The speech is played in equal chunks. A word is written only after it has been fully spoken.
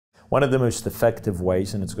One of the most effective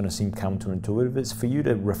ways, and it's going to seem counterintuitive, is for you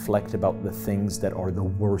to reflect about the things that are the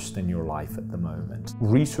worst in your life at the moment.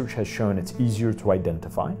 Research has shown it's easier to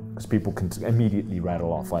identify because people can immediately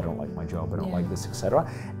rattle off, I don't like my job, I don't like this, etc.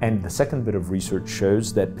 And the second bit of research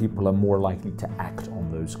shows that people are more likely to act on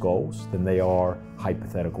those goals than they are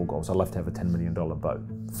hypothetical goals. I'd love to have a $10 million boat.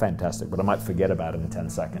 Fantastic, but I might forget about it in 10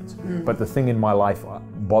 seconds. But the thing in my life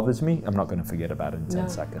bothers me, I'm not going to forget about it in 10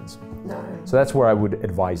 seconds. No. So that's where I would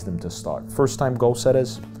advise them to start. First-time goal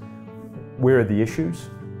setters, where are the issues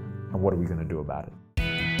and what are we going to do about it?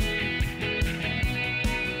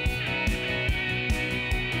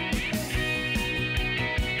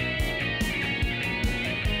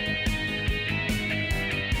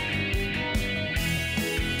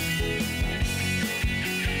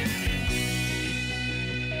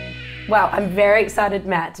 Well, I'm very excited,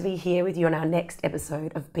 Matt, to be here with you on our next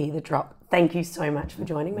episode of Be The Drop. Thank you so much for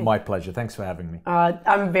joining me. My pleasure. Thanks for having me.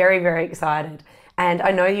 I'm very, very excited. And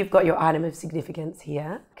I know you've got your item of significance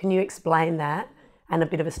here. Can you explain that and a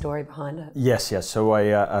bit of a story behind it? Yes. So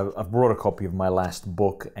I've brought a copy of my last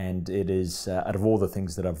book, and it is, out of all the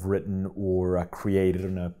things that I've written or created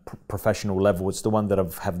on a professional level, it's the one that I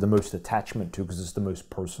have the most attachment to because it's the most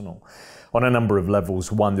personal. On a number of levels.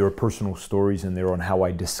 One, there are personal stories in there on how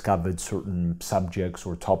I discovered certain subjects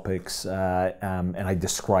or topics, and I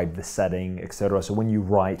describe the setting, etc. So when you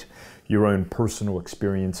write your own personal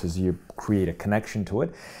experiences, you create a connection to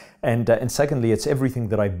it. And secondly, it's everything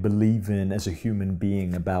that I believe in as a human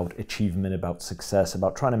being about achievement, about success,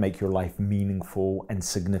 about trying to make your life meaningful and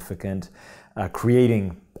significant,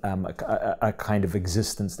 creating a kind of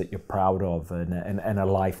existence that you're proud of and a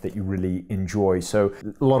life that you really enjoy. So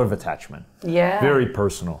a lot of attachment. Yeah. Very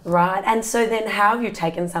personal. Right. And so then how have you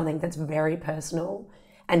taken something that's very personal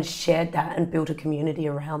and shared that and built a community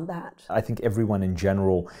around that? I think everyone in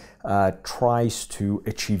general tries to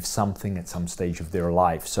achieve something at some stage of their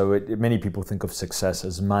life. So many people think of success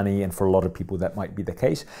as money, and for a lot of people that might be the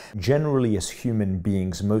case. Generally, as human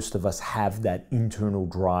beings, most of us have that internal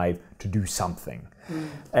drive to do something.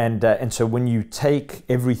 And so when you take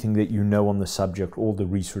everything that you know on the subject, all the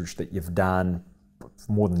research that you've done for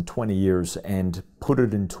more than 20 years and put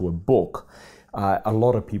it into a book, a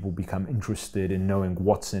lot of people become interested in knowing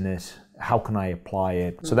what's in it, how can I apply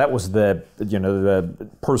it. So that was the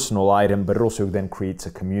personal item, but it also then creates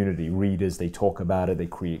a community. Readers, they talk about it, they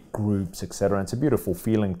create groups, etc. And it's a beautiful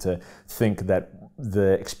feeling to think that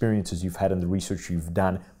the experiences you've had and the research you've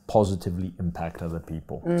done positively impact other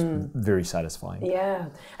people. It's very satisfying. Yeah,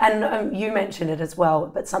 and you mentioned it as well,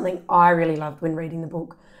 but something I really loved when reading the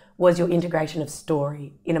book was your integration of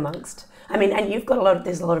story in amongst. I mean, and you've got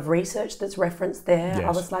there's a lot of research that's referenced there. Yes.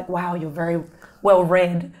 I was like, wow, you're very well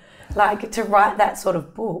read. Like, to write that sort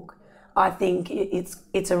of book, I think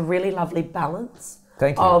it's a really lovely balance.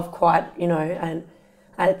 Thank you. Of quite, and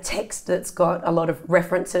a text that's got a lot of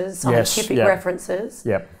references, scientific references,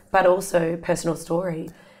 but also personal story.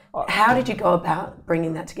 How did you go about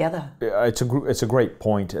bringing that together? It's a great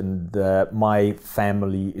point, and my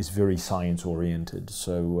family is very science oriented.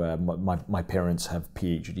 So my parents have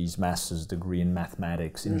PhDs, master's degree in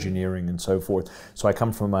mathematics, engineering, and so forth. So I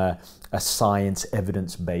come from a science,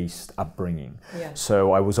 evidence-based upbringing. Yeah.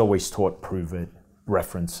 So I was always taught, prove it,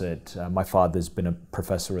 reference it. My father's been a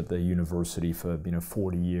professor at the university for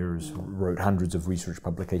 40 years, wrote hundreds of research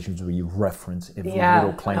publications where you reference every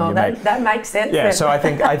little claim you make. That makes sense. Yeah, so I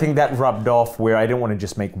think that rubbed off where I didn't want to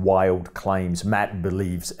just make wild claims. Matt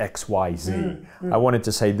believes X, Y, Z. I wanted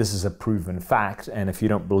to say this is a proven fact, and if you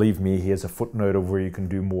don't believe me, here's a footnote of where you can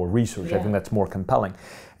do more research. I think that's more compelling.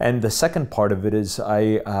 And the second part of it is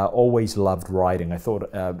I always loved writing. I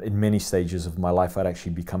thought in many stages of my life I'd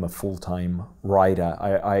actually become a full-time writer.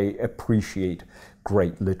 I appreciate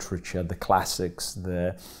great literature, the classics,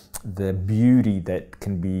 the beauty that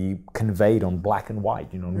can be conveyed on black and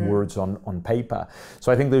white, in words on paper.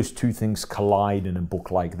 So I think those two things collide in a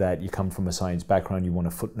book like that. You come from a science background, you want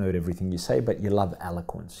to footnote everything you say, but you love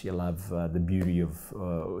eloquence, you love the beauty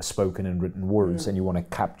of spoken and written words, and you want to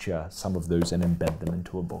capture some of those and embed them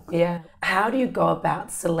into a book. Yeah. How do you go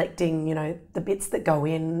about selecting, the bits that go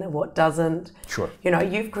in, what doesn't? Sure.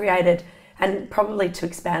 You've created, and probably to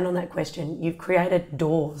expand on that question, you've created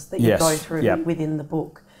doors that you go through within the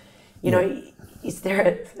book. Is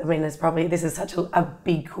there this is such a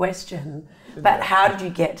big question, but how did you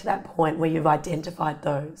get to that point where you've identified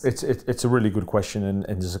those? It's a really good question,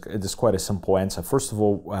 and there's quite a simple answer. First of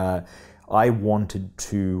all, I wanted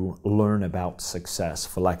to learn about success,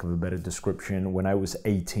 for lack of a better description, when I was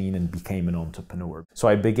 18 and became an entrepreneur. So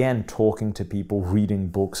I began talking to people, reading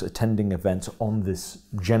books, attending events on this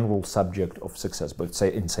general subject of success, but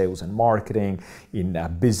say in sales and marketing, in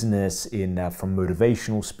business, from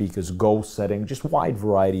motivational speakers, goal setting, just wide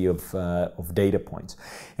variety of data points.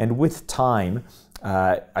 And with time,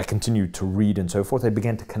 I continued to read and so forth. I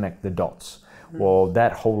began to connect the dots. Well,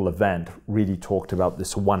 that whole event really talked about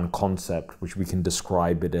this one concept, which we can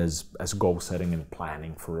describe it as goal setting and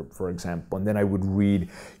planning, for example. And then I would read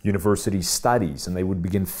university studies, and they would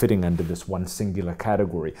begin fitting under this one singular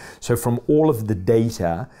category. So from all of the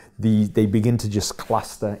data, they begin to just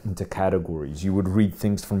cluster into categories. You would read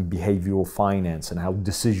things from behavioral finance and how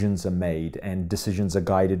decisions are made, and decisions are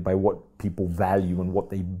guided by what people value and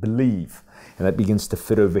what they believe. And that begins to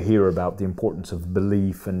fit over here about the importance of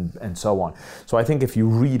belief and so on. So I think if you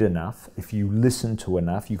read enough, if you listen to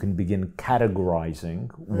enough, you can begin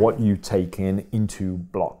categorizing what you take in into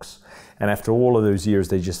blocks. And after all of those years,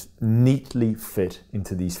 they just neatly fit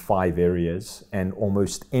into these 5 areas, and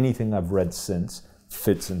almost anything I've read since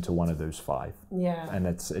fits into one of those 5. Yeah. And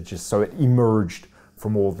it just, so it emerged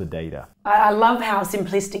from all the data. I love how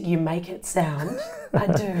simplistic you make it sound. I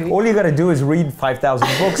do. All you got to do is read 5,000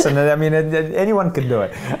 books, and I mean, anyone can do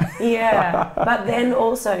it. Yeah, but then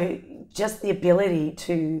also just the ability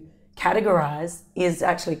to categorize is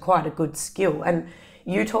actually quite a good skill. And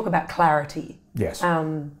you talk about clarity. Yes.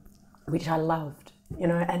 Which I loved,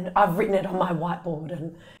 and I've written it on my whiteboard.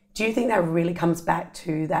 And do you think that really comes back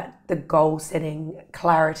to the goal setting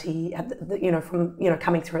clarity at from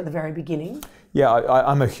coming through at the very beginning? Yeah,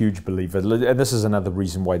 I'm a huge believer, and this is another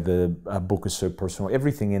reason why the book is so personal.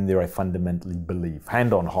 Everything in there I fundamentally believe,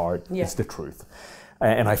 hand on heart, it's the truth.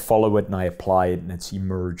 And I follow it and I apply it, and it's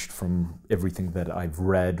emerged from everything that I've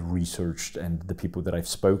read, researched, and the people that I've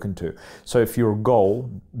spoken to. So if your goal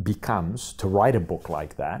becomes to write a book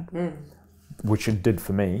like that, which it did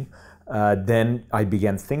for me, then I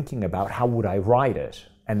began thinking about how would I write it.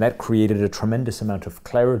 And that created a tremendous amount of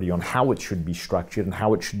clarity on how it should be structured and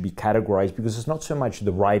how it should be categorized, because it's not so much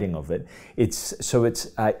the writing of it, it's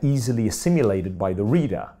easily assimilated by the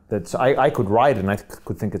reader. I could write it and I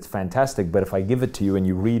could think it's fantastic, but if I give it to you and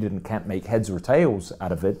you read it and can't make heads or tails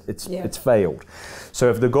out of it, it's failed. So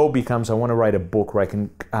if the goal becomes, I want to write a book where I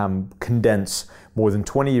can condense more than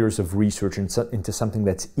 20 years of research into something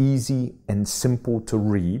that's easy and simple to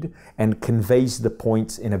read and conveys the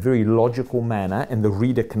points in a very logical manner, and the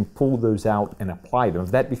reader can pull those out and apply them.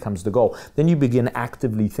 If that becomes the goal, then you begin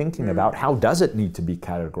actively thinking about how does it need to be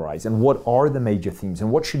categorized, and what are the major themes,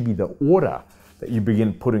 and what should be the order that you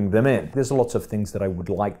begin putting them in. There's lots of things that I would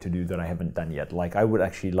like to do that I haven't done yet. Like I would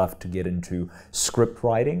actually love to get into script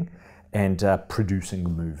writing and producing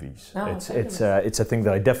movies. It's a thing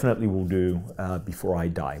that I definitely will do before I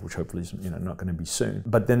die, which hopefully is not going to be soon.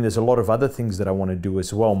 But then there's a lot of other things that I want to do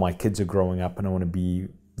as well. My kids are growing up and I want to be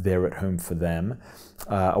there at home for them.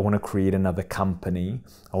 I want to create another company.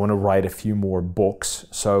 I want to write a few more books.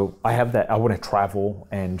 So I have that. I want to travel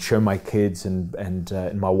and show my kids and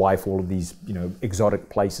my wife all of these exotic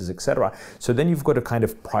places, etc. So then you've got to kind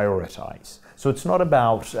of prioritize. So it's not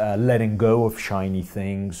about letting go of shiny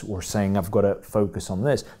things or saying I've got to focus on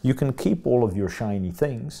this. You can keep all of your shiny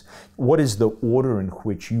things. What is the order in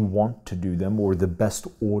which you want to do them, or the best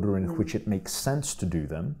order in which it makes sense to do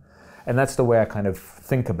them? And that's the way I kind of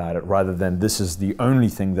think about it, rather than this is the only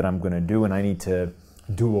thing that I'm going to do and I need to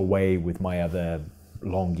do away with my other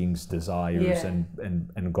longings, desires,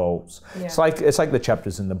 and goals. Yeah. It's like the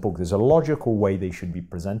chapters in the book. There's a logical way they should be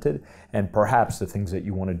presented, and perhaps the things that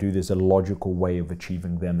you want to do, there's a logical way of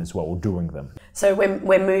achieving them as well, or doing them. So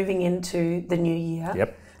we're moving into the new year.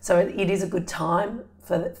 Yep. So it is a good time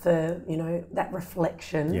for that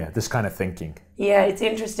reflection. Yeah, this kind of thinking. Yeah, it's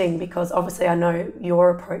interesting because obviously I know your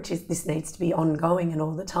approach is this needs to be ongoing and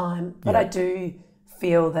all the time, but I do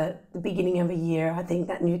feel that the beginning of a year, I think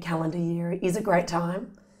that new calendar year is a great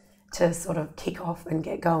time to sort of kick off and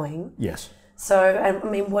get going. Yes. So, I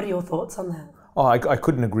mean, what are your thoughts on that? Oh, I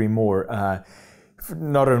couldn't agree more.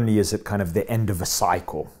 Not only is it kind of the end of a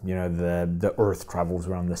cycle, the Earth travels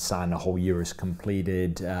around the sun, a whole year is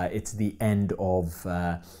completed. It's the end of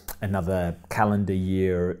another calendar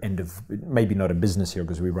year, end of maybe not a business year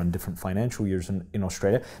because we run different financial years in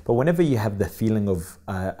Australia. But whenever you have the feeling of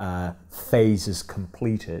a phase is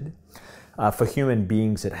completed, for human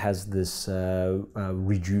beings, it has this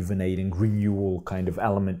rejuvenating, renewal kind of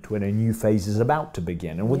element to it. A new phase is about to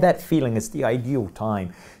begin. And with that feeling, it's the ideal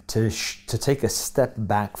time to take a step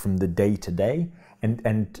back from the day-to-day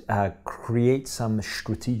and create some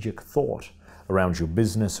strategic thought around your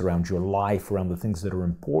business, around your life, around the things that are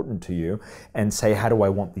important to you, and say, how do I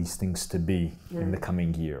want these things to be in the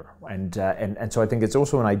coming year? And so I think it's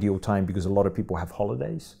also an ideal time because a lot of people have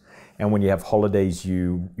holidays. And when you have holidays,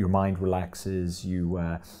 your mind relaxes, you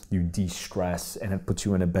de-stress, and it puts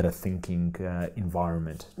you in a better thinking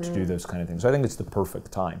environment to do those kind of things. So I think it's the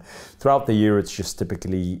perfect time. Throughout the year, it's just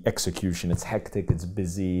typically execution. It's hectic, it's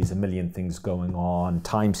busy, there's a million things going on.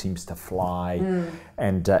 Time seems to fly,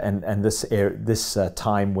 and this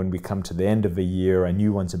time when we come to the end of a year, a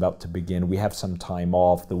new one's about to begin. We have some time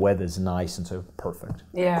off. The weather's nice, and so perfect.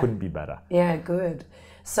 Yeah, couldn't be better. Yeah, good.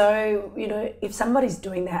 So, you know, if somebody's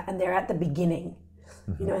doing that and they're at the beginning,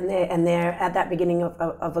 you know, and they're at that beginning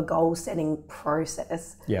of a goal setting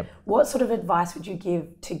process, what sort of advice would you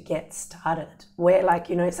give to get started? Where, like,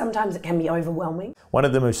 you know, sometimes it can be overwhelming. One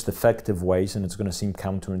of the most effective ways, and it's going to seem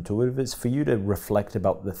counterintuitive, is for you to reflect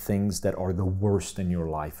about the things that are the worst in your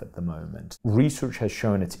life at the moment. Research has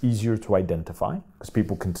shown it's easier to identify because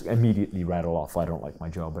people can immediately rattle off, I don't like my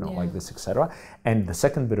job, I don't like this, etc. And the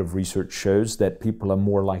second bit of research shows that people are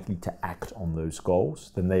more likely to act on those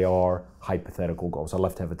goals than they are hypothetical goals. I'd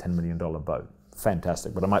love to have a $10 million boat.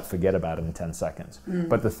 Fantastic, but I might forget about it in 10 seconds.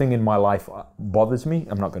 But the thing in my life bothers me,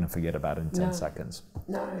 I'm not going to forget about it in 10 seconds.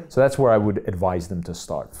 No. So that's where I would advise them to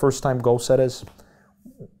start. First time goal setters,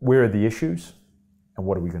 where are the issues and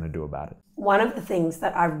what are we going to do about it? One of the things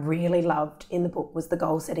that I really loved in the book was the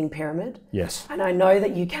goal setting pyramid. Yes. And I know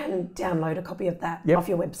that you can download a copy of that off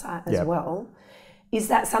your website as well. Is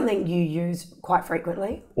that something you use quite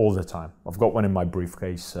frequently? All the time. I've got one in my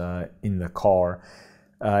briefcase in the car.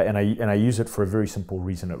 And I use it for a very simple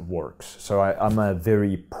reason: it works. So I'm a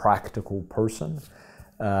very practical person.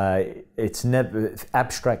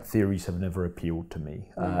 Abstract theories have never appealed to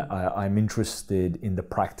me. I'm interested in the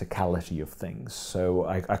practicality of things. So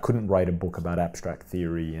I couldn't write a book about abstract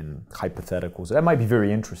theory and hypotheticals. That might be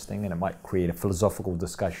very interesting, and it might create a philosophical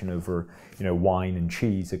discussion over, you know, wine and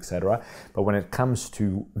cheese, etc. But when it comes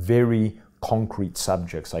to very concrete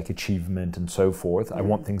subjects like achievement and so forth, I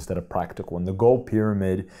want things that are practical. And the goal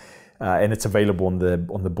pyramid, and it's available on the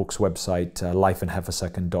book's website,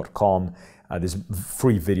 lifeinhalfasecond.com. There's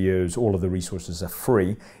free videos, all of the resources are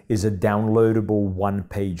free, is a downloadable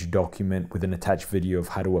one-page document with an attached video of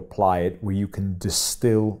how to apply it, where you can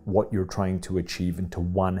distill what you're trying to achieve into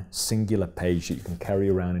one singular page that you can carry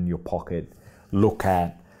around in your pocket, look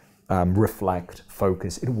at, reflect,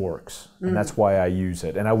 focus. It works, and that's why I use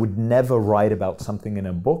it. And I would never write about something in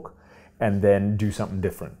a book and then do something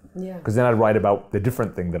different. Because then I'd write about the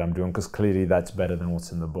different thing that I'm doing, because clearly that's better than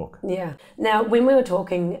what's in the book. Now, when we were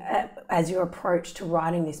talking as your approach to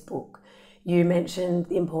writing this book, you mentioned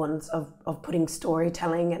the importance of putting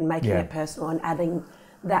storytelling and making it personal and adding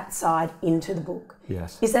that side into the book.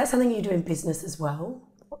 Yes. Is that something you do in business as well?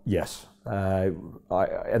 Yes.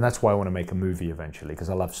 And that's why I want to make a movie eventually, because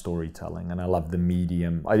I love storytelling and I love the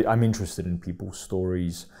medium. I'm interested in people's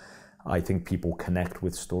stories. I think people connect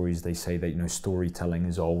with stories. They say that, you know, storytelling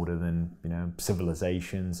is older than, you know,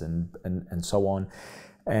 civilizations and so on.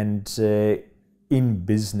 And in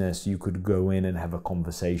business, you could go in and have a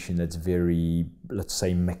conversation that's very, let's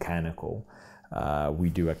say, mechanical. We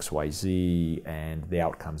do XYZ and the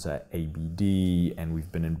outcomes are ABD, and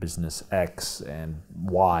we've been in business X and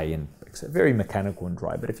Y, and very mechanical and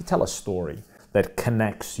dry. But if you tell a story that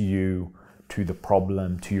connects you to the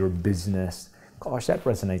problem, to your business, gosh, that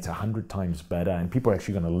resonates 100 times better, and people are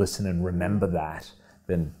actually going to listen and remember that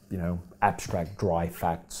than, you know, abstract, dry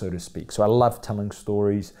facts, so to speak. So I love telling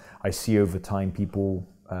stories. I see over time people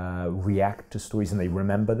react to stories and they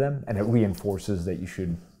remember them, and it reinforces that you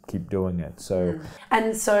should keep doing it. So,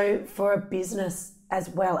 and so for a business as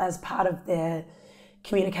well, as part of their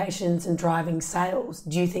communications and driving sales,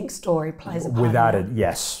 do you think story plays a part? Without it,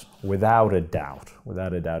 yes, without a doubt,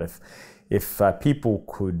 without a doubt. If people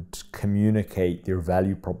could communicate their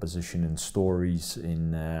value proposition in stories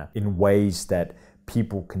in ways that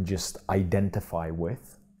people can just identify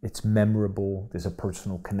with, it's memorable, there's a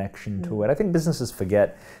personal connection to it. I think businesses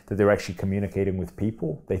forget that they're actually communicating with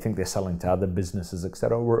people. They think they're selling to other businesses,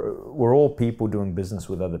 etc. We're all people doing business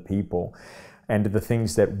with other people. And the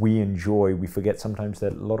things that we enjoy, we forget sometimes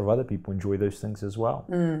that a lot of other people enjoy those things as well.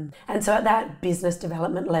 And so at that business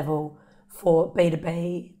development level for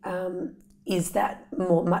B2B, is that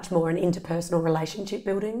much more an interpersonal relationship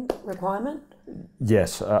building requirement?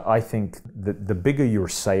 Yes, I think that the bigger your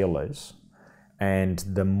sale is, and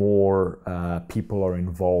the more people are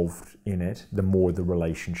involved in it, the more the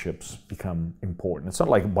relationships become important. It's not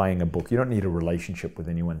like buying a book. You don't need a relationship with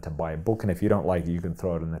anyone to buy a book, and if you don't like it, you can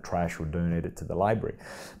throw it in the trash or donate it to the library.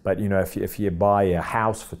 But, you know, if you buy a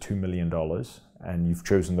house for $2 million and you've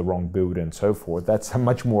chosen the wrong builder and so forth, that's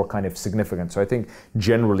much more kind of significant. So I think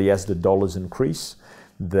generally as the dollars increase,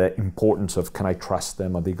 the importance of, can I trust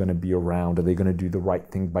them? Are they going to be around? Are they going to do the right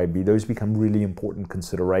thing by me? Those become really important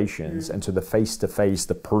considerations. And so the face-to-face,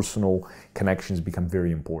 the personal connections become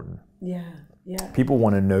very important. Yeah. Yeah. People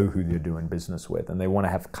want to know who they're doing business with, and they want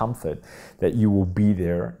to have comfort that you will be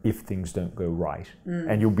there if things don't go right.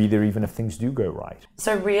 And you'll be there even if things do go right.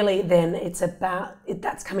 So really then it's about,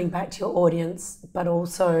 that's coming back to your audience, but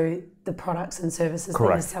also the products and services that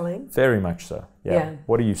you're selling? Very much so, yeah.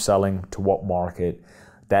 What are you selling to what market?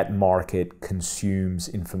 That market consumes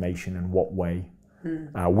information in what way?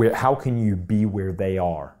 How can you be where they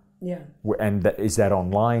are? Yeah. And is that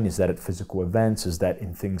online? Is that at physical events? Is that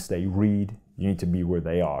in things they read? You need to be where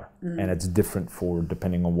they are. And it's different for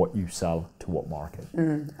depending on what you sell to what market.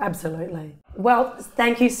 Absolutely. Well,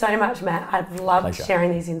 thank you so much, Matt. I've loved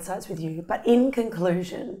sharing these insights with you. But in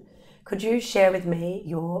conclusion, could you share with me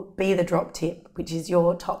your Be the Drop tip, which is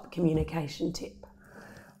your top communication tip?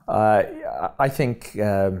 I think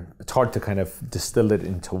it's hard to kind of distill it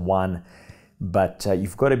into one, but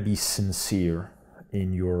you've got to be sincere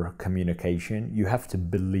in your communication. You have to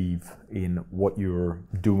believe in what you're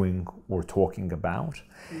doing or talking about.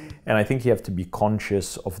 And I think you have to be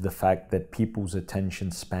conscious of the fact that people's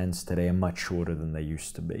attention spans today are much shorter than they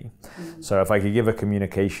used to be. So if I could give a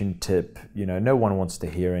communication tip, you know, no one wants to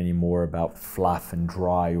hear any more about fluff and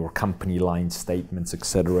dry or company line statements,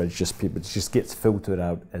 etc. It's just people, it just gets filtered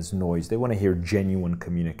out as noise. They want to hear genuine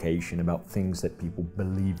communication about things that people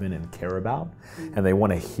believe in and care about, and they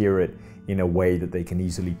want to hear it in a way that they can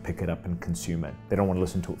easily pick it up and consume it. They don't want to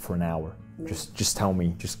listen to it for an hour. Just tell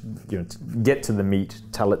me, just, you know, get to the meat,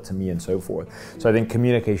 tell it to me, and so forth. So I think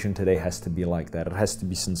communication today has to be like that. It has to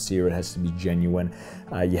be sincere, it has to be genuine.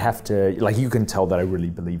 You have to, like, you can tell that I really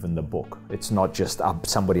believe in the book. It's not just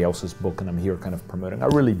somebody else's book and I'm here kind of promoting. I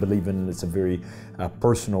really believe in it. It's a very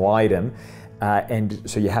personal item. And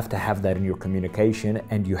so you have to have that in your communication,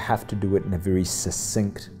 and you have to do it in a very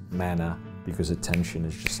succinct manner, because attention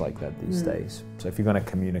is just like that these days. So if you're going to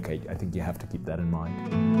communicate, I think you have to keep that in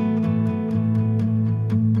mind.